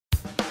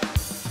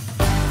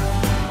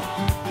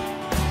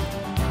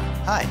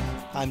Hi,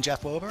 I'm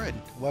Jeff Wober and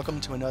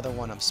welcome to another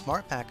one of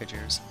Smart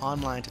Packager's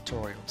online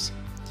tutorials.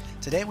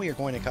 Today we are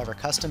going to cover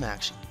custom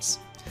actions.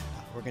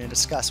 We're going to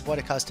discuss what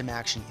a custom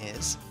action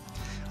is,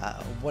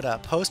 what a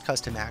post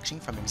custom action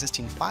from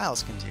existing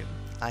files can do,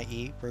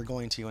 i.e. we're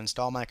going to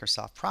install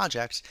Microsoft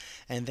Project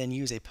and then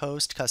use a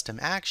post custom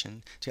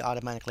action to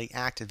automatically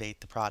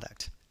activate the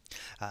product.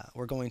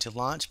 We're going to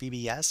launch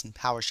VBS and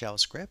PowerShell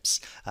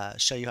scripts,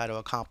 show you how to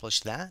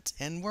accomplish that,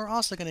 and we're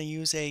also going to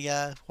use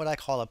a what I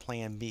call a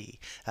plan B.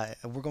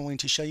 We're going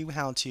to show you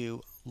how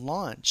to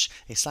launch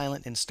a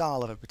silent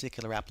install of a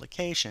particular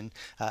application,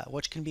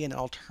 which can be an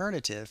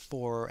alternative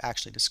for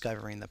actually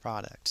discovering the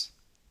product.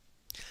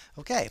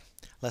 Okay,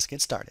 let's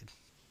get started.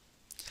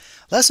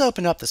 Let's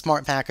open up the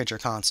Smart Packager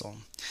console.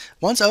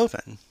 Once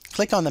open,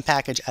 click on the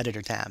Package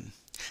Editor tab.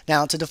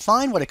 Now, to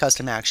define what a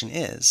custom action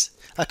is,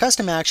 a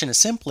custom action is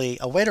simply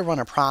a way to run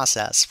a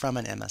process from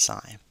an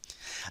MSI.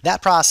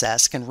 That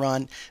process can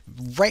run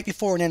right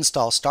before an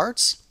install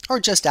starts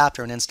or just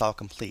after an install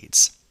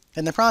completes.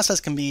 And the process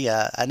can be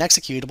an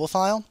executable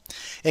file,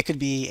 it could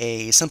be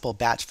a simple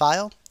batch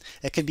file,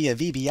 it could be a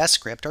VBS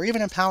script, or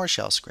even a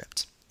PowerShell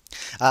script.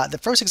 The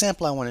first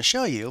example I want to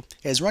show you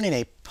is running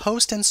a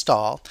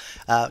post-install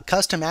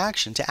custom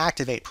action to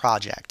activate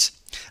project.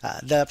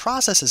 The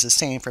process is the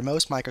same for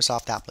most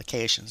Microsoft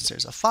applications.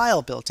 There's a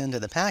file built into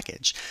the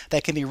package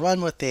that can be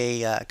run with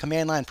a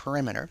command line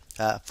parameter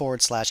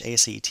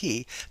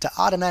 /ACT to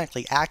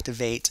automatically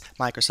activate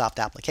Microsoft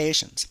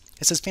applications.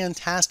 It's a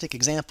fantastic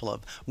example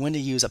of when to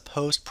use a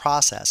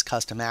post-process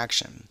custom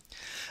action.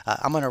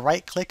 I'm going to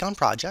right-click on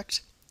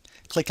Project,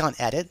 click on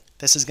Edit.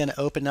 This is going to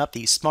open up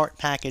the Smart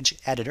Package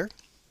Editor.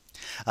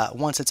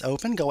 Once it's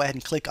open, go ahead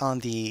and click on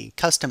the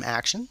Custom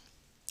Action.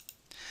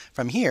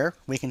 From here,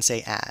 we can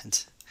say Add.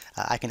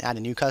 I can add a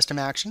new custom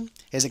action.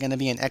 Is it going to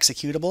be an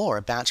executable or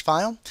a batch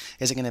file?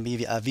 Is it going to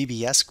be a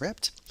VBS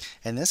script?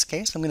 In this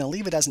case, I'm going to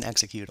leave it as an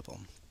executable.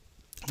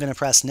 I'm going to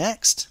press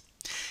Next,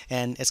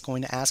 and it's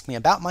going to ask me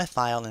about my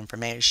file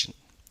information.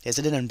 Is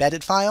it an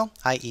embedded file,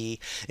 i.e.,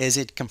 is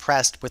it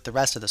compressed with the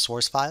rest of the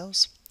source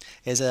files?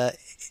 Is it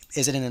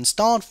an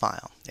installed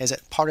file? Is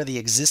it part of the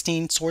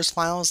existing source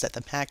files that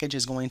the package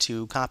is going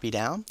to copy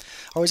down?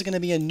 Or is it going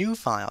to be a new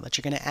file that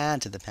you're going to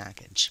add to the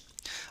package?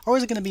 Or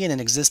is it going to be in an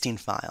existing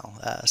file,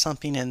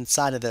 something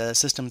inside of the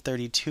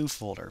System32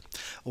 folder,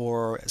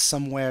 or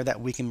somewhere that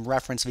we can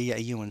reference via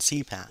a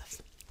UNC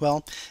path?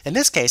 Well, in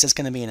this case, it's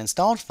going to be an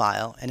installed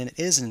file, and it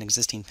is an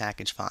existing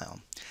package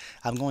file.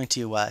 I'm going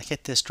to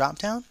hit this drop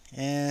down,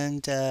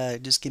 and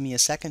just give me a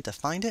second to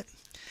find it.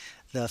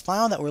 The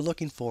file that we're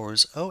looking for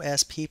is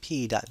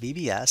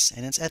ospp.vbs,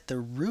 and it's at the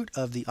root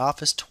of the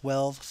Office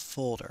 12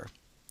 folder.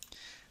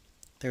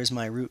 There's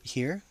my root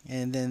here,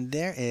 and then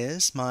there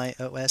is my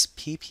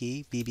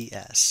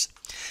ospp.vbs.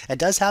 It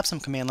does have some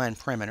command line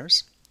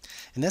parameters.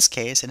 In this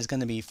case, it is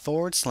going to be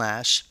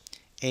 /ACT.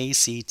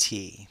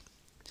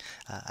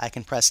 I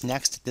can press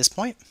Next at this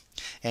point,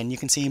 and you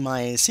can see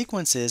my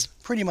sequence is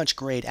pretty much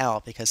grayed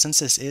out because since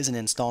this is an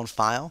installed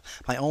file,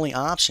 my only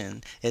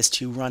option is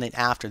to run it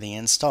after the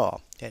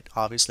install. It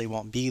obviously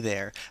won't be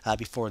there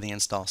before the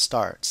install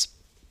starts.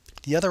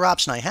 The other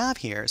option I have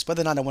here is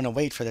whether or not I want to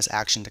wait for this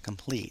action to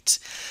complete.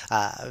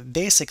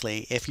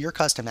 Basically, if your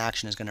custom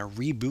action is going to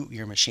reboot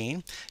your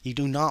machine, you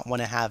do not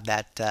want to have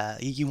that,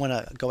 you want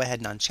to go ahead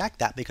and uncheck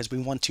that because we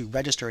want to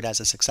register it as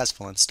a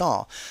successful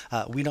install.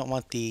 We don't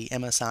want the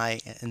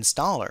MSI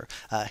installer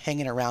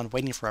hanging around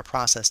waiting for a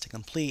process to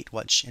complete,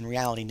 which in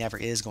reality never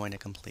is going to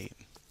complete.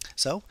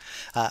 So,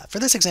 for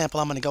this example,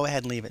 I'm going to go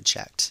ahead and leave it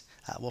checked.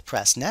 We'll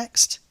press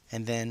Next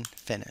and then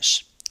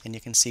Finish. And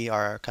you can see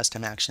our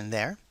custom action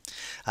there.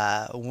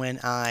 When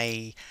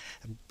I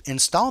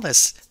install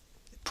this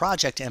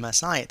project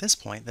MSI at this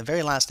point, the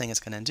very last thing it's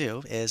going to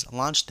do is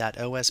launch that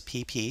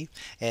OSPP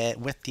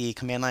with the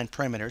command line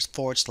parameters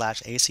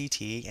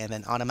 /ACT and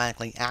then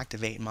automatically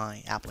activate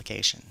my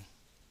application.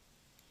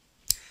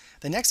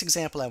 The next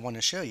example I want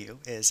to show you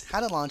is how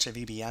to launch a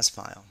VBS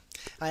file.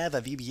 I have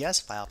a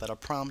VBS file that'll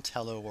prompt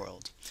Hello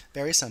World.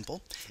 Very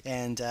simple,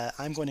 and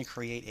I'm going to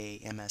create a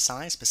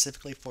MSI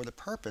specifically for the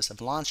purpose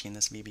of launching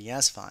this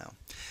VBS file.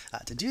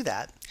 To do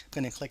that, I'm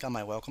going to click on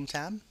my Welcome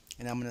tab,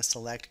 and I'm going to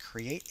select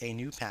Create a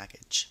New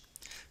Package.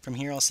 From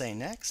here I'll say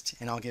Next,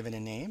 and I'll give it a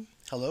name,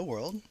 Hello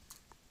World.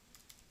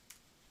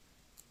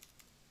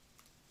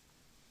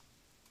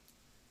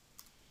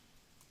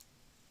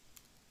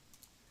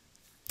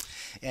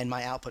 And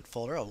my output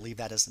folder, I'll leave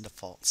that as the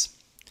defaults.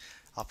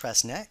 I'll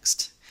press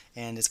Next,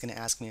 and it's going to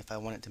ask me if I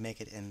want it to make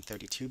it in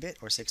 32-bit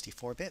or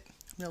 64-bit.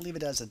 I'm going to leave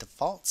it as the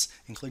defaults,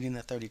 including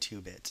the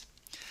 32-bit.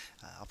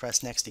 I'll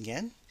press Next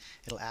again.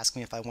 It'll ask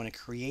me if I want to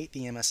create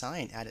the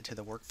MSI and add it to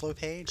the workflow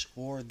page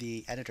or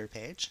the editor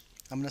page.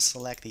 I'm going to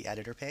select the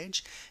editor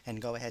page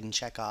and go ahead and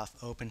check off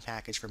Open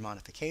Package for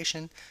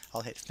modification.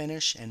 I'll hit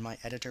Finish and my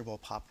editor will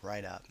pop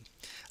right up.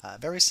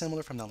 Very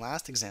similar from the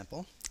last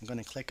example. I'm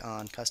going to click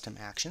on Custom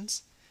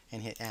Actions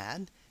and hit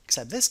Add,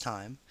 except this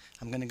time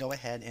I'm going to go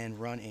ahead and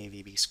run a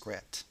VB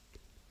script.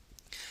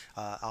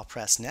 I'll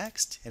press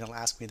next and it'll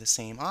ask me the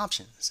same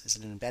options. Is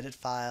it an embedded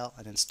file,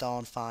 an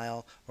installed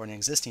file, or an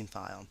existing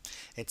file?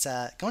 It's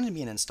going to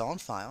be an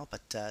installed file,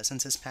 but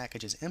since this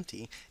package is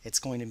empty, it's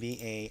going to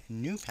be a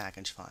new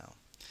package file.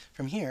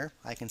 From here,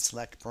 I can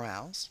select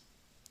Browse,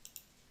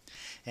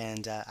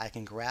 and I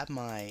can grab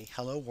my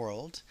Hello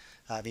World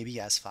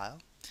VBS file.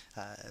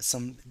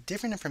 Some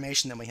different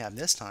information that we have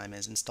this time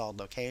is installed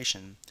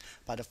location.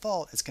 By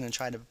default, it's going to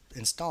try to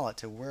install it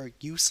to where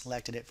you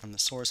selected it from the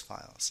source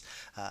files.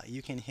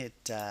 You can hit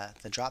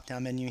the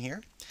drop-down menu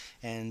here,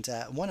 and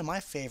one of my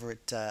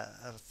favorite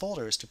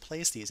folders to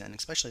place these in,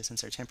 especially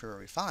since they're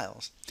temporary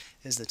files,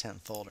 is the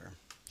temp folder.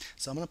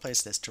 So I'm going to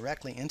place this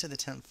directly into the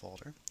temp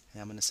folder,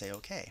 and I'm going to say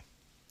OK.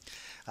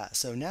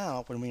 So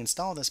now, when we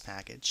install this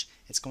package,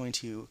 it's going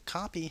to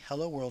copy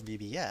Hello World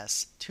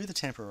VBS to the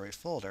temporary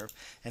folder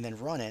and then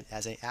run it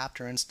as a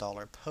after install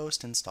or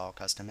post-install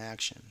custom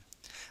action.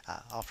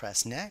 I'll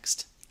press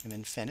Next and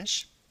then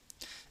Finish,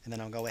 and then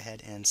I'll go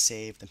ahead and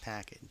save the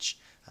package.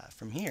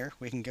 From here,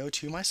 we can go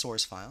to my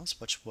source files,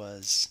 which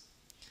was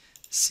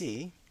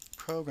C,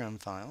 Program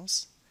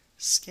Files,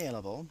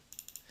 Scalable,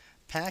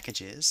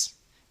 Packages,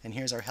 and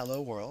here's our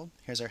Hello World.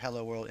 Here's our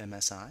Hello World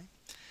MSI.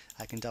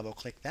 I can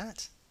double-click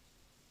that,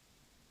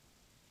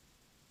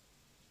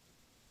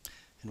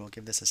 and we'll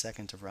give this a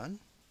second to run.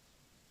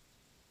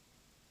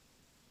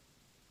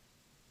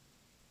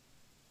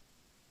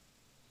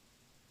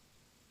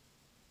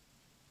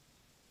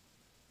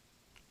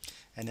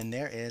 And then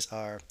there is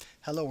our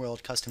Hello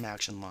World custom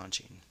action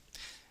launching.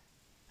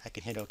 I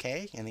can hit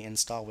OK and the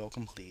install will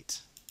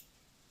complete.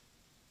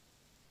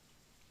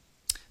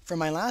 For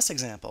my last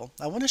example,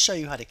 I want to show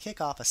you how to kick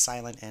off a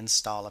silent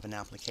install of an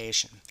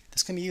application.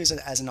 This can be used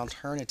as an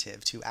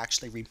alternative to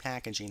actually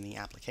repackaging the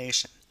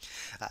application.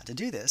 To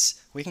do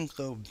this, we can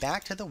go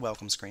back to the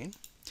welcome screen,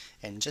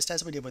 and just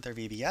as we did with our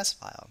VBS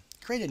file,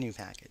 create a new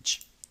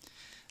package.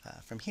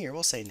 From here,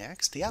 we'll say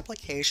next. The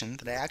application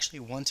that I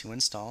actually want to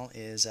install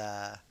is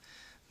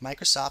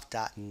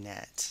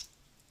Microsoft.NET.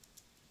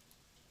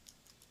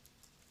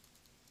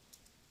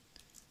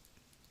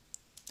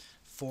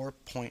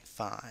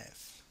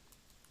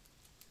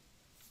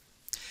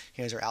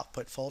 Here's our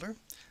output folder.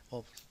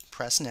 We'll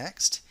press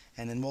next,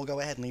 and then we'll go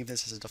ahead and leave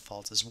this as a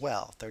default as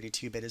well.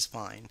 32-bit is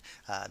fine.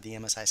 The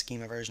MSI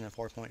Schema version of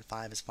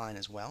 4.5 is fine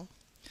as well.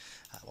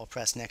 We'll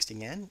press next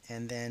again,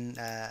 and then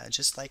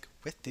just like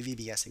with the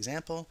VBS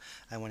example,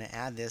 I want to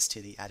add this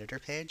to the editor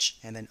page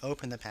and then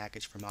open the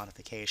package for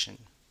modification.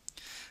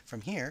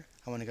 From here,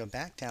 I want to go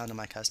back down to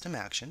my custom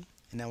action,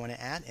 and I want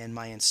to add in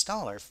my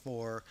installer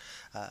for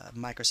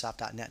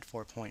Microsoft.NET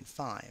 4.5.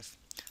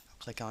 I'll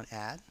click on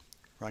Add,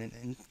 run it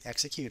in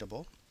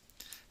executable,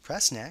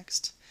 press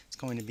Next. It's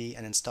going to be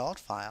an installed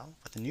file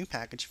with a new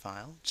package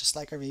file, just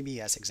like our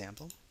VBS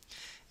example,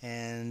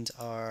 and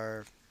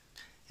our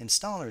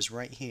installer is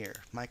right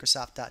here,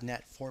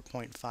 Microsoft.NET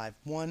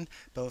 4.51,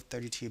 both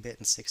 32-bit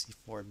and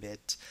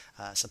 64-bit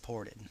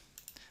supported.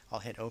 I'll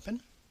hit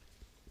Open,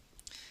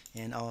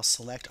 and I'll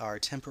select our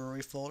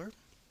temporary folder,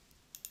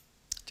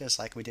 just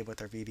like we did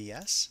with our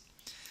VBS.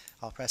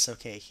 I'll press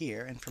OK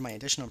here, and for my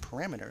additional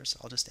parameters,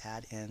 I'll just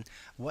add in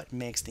what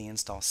makes the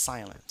install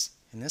silent.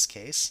 In this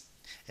case,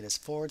 it is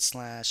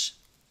 /passive.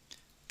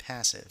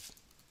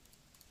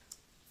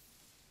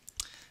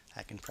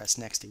 I can press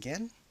Next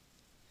again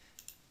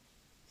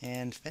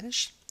and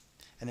finish.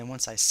 And then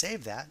once I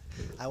save that,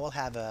 I will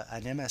have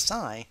an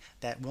MSI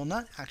that will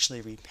not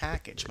actually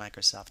repackage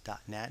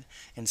Microsoft.NET,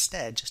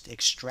 instead just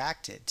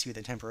extract it to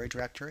the temporary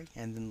directory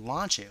and then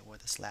launch it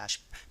with a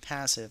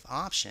 /passive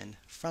option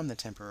from the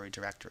temporary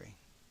directory.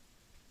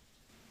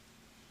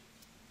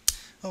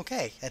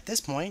 Okay, at this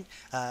point,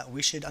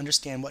 we should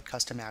understand what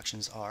custom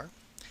actions are,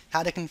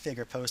 how to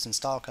configure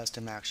post-install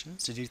custom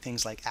actions to do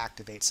things like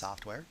activate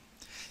software,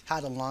 how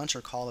to launch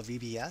or call a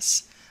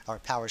VBS or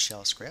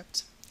PowerShell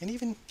script, and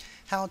even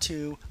how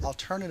to,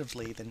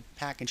 alternatively than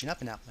packaging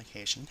up an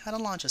application, how to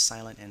launch a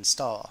silent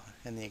install.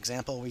 And the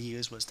example we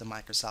used was the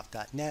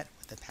Microsoft.NET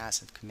with the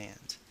passive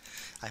command.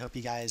 I hope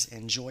you guys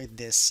enjoyed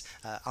this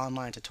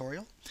online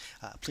tutorial.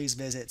 Please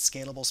visit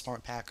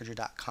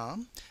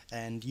scalablesmartpackager.com,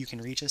 and you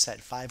can reach us at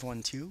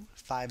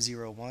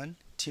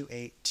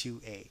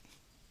 512-501-2828.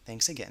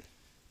 Thanks again.